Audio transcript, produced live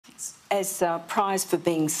As a prize for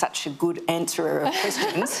being such a good answerer of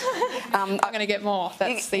questions, I'm going to get more.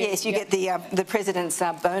 Yes, you get the President's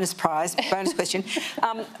bonus prize, bonus question.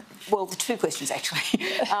 Well, the two questions actually.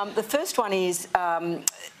 The first one is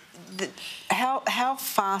how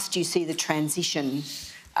fast do you see the transition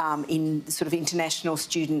in the sort of international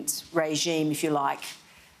students regime, if you like,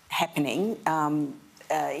 happening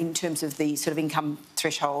in terms of the sort of income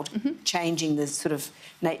threshold, changing the sort of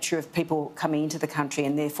nature of people coming into the country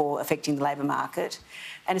and therefore affecting the labour market?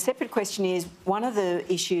 And a separate question is, one of the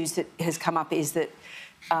issues that has come up is that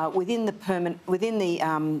within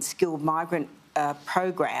the skilled migrant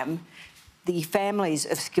program, the families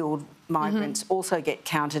of skilled migrants also get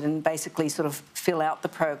counted and basically sort of fill out the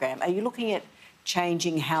program. Are you looking at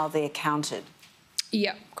changing how they're counted?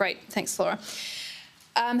 Yeah, great. Thanks, Laura.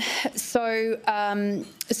 So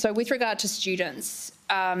with regard to students,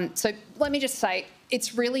 so let me just say,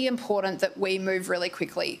 it's really important that we move really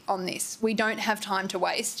quickly on this. We don't have time to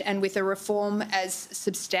waste, and with a reform as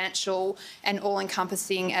substantial and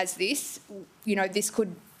all-encompassing as this, you know, this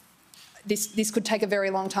could take a very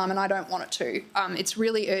long time, and I don't want it to. It's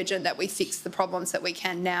really urgent that we fix the problems that we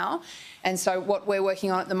can now. And so what we're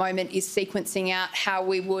working on at the moment is sequencing out how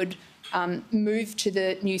we would move to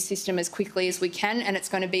the new system as quickly as we can, and it's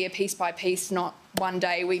going to be a piece by piece, not one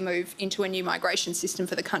day we move into a new migration system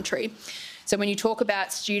for the country. So when you talk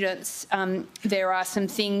about students, there are some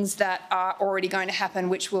things that are already going to happen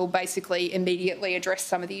which will basically immediately address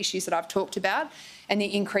some of the issues that I've talked about, and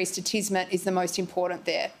the increase to TISMET is the most important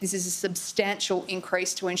there. This is a substantial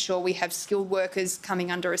increase to ensure we have skilled workers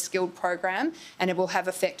coming under a skilled program, and it will have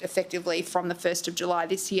effect effectively from the 1st of July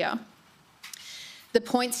this year. The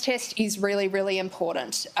points test is really, really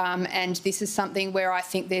important, and this is something where I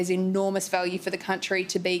think there's enormous value for the country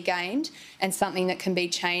to be gained, and something that can be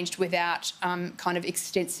changed without kind of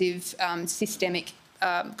extensive systemic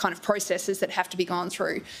kind of processes that have to be gone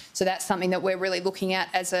through. So that's something that we're really looking at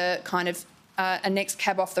as a kind of a next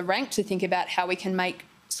cab off the rank to think about how we can make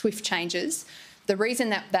swift changes. The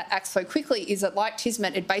reason that acts so quickly is that, like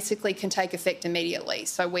TISMET, it basically can take effect immediately.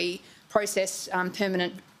 So we process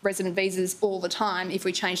permanent resident visas all the time. If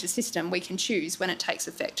we change the system, we can choose when it takes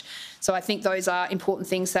effect. So I think those are important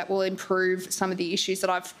things that will improve some of the issues that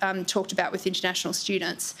I've talked about with international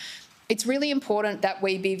students. It's really important that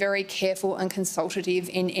we be very careful and consultative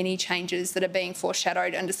in any changes that are being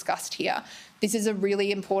foreshadowed and discussed here. This is a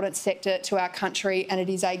really important sector to our country, and it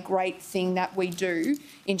is a great thing that we do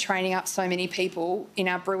in training up so many people in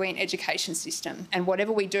our brilliant education system. And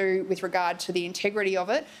whatever we do with regard to the integrity of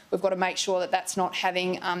it, we've got to make sure that that's not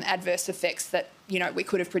having adverse effects that, you know, we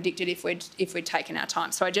could have predicted if we'd taken our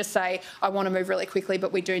time. So I just say I want to move really quickly,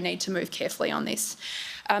 but we do need to move carefully on this.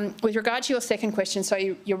 With regard to your second question, so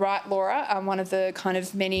you're right, Laura, one of the kind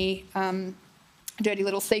of many dirty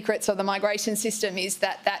little secrets of the migration system is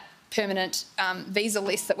that permanent visa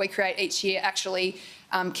list that we create each year actually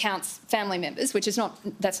counts family members, which is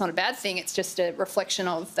that's not a bad thing. It's just a reflection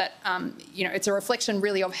of that, you know, it's a reflection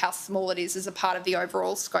really of how small it is as a part of the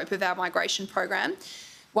overall scope of our migration program.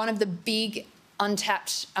 One of the big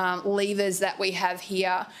untapped levers that we have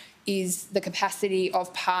here is the capacity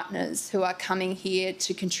of partners who are coming here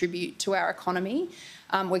to contribute to our economy.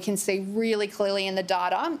 We can see really clearly in the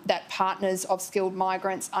data that partners of skilled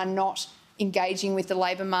migrants are not engaging with the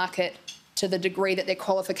labour market to the degree that their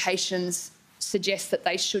qualifications suggest that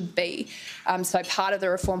they should be. So part of the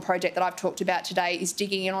reform project that I've talked about today is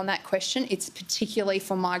digging in on that question. It's particularly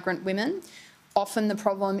for migrant women. Often the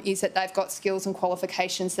problem is that they've got skills and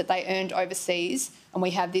qualifications that they earned overseas, and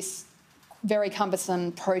we have this very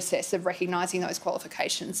cumbersome process of recognising those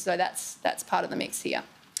qualifications. So that's part of the mix here.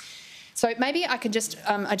 So maybe I could just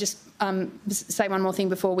say one more thing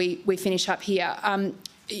before we finish up here.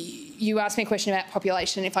 You asked me a question about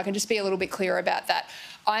population. If I can just be a little bit clearer about that.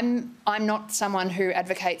 I'm not someone who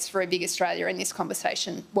advocates for a big Australia in this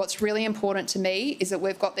conversation. What's really important to me is that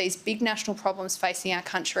we've got these big national problems facing our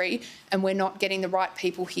country, and we're not getting the right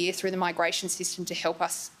people here through the migration system to help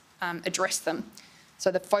us address them. So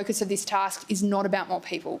the focus of this task is not about more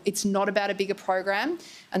people. It's not about a bigger program,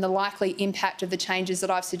 and the likely impact of the changes that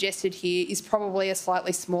I've suggested here is probably a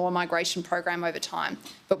slightly smaller migration program over time.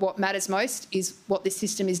 But what matters most is what this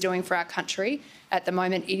system is doing for our country. At the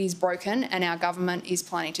moment, it is broken, and our government is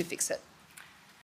planning to fix it.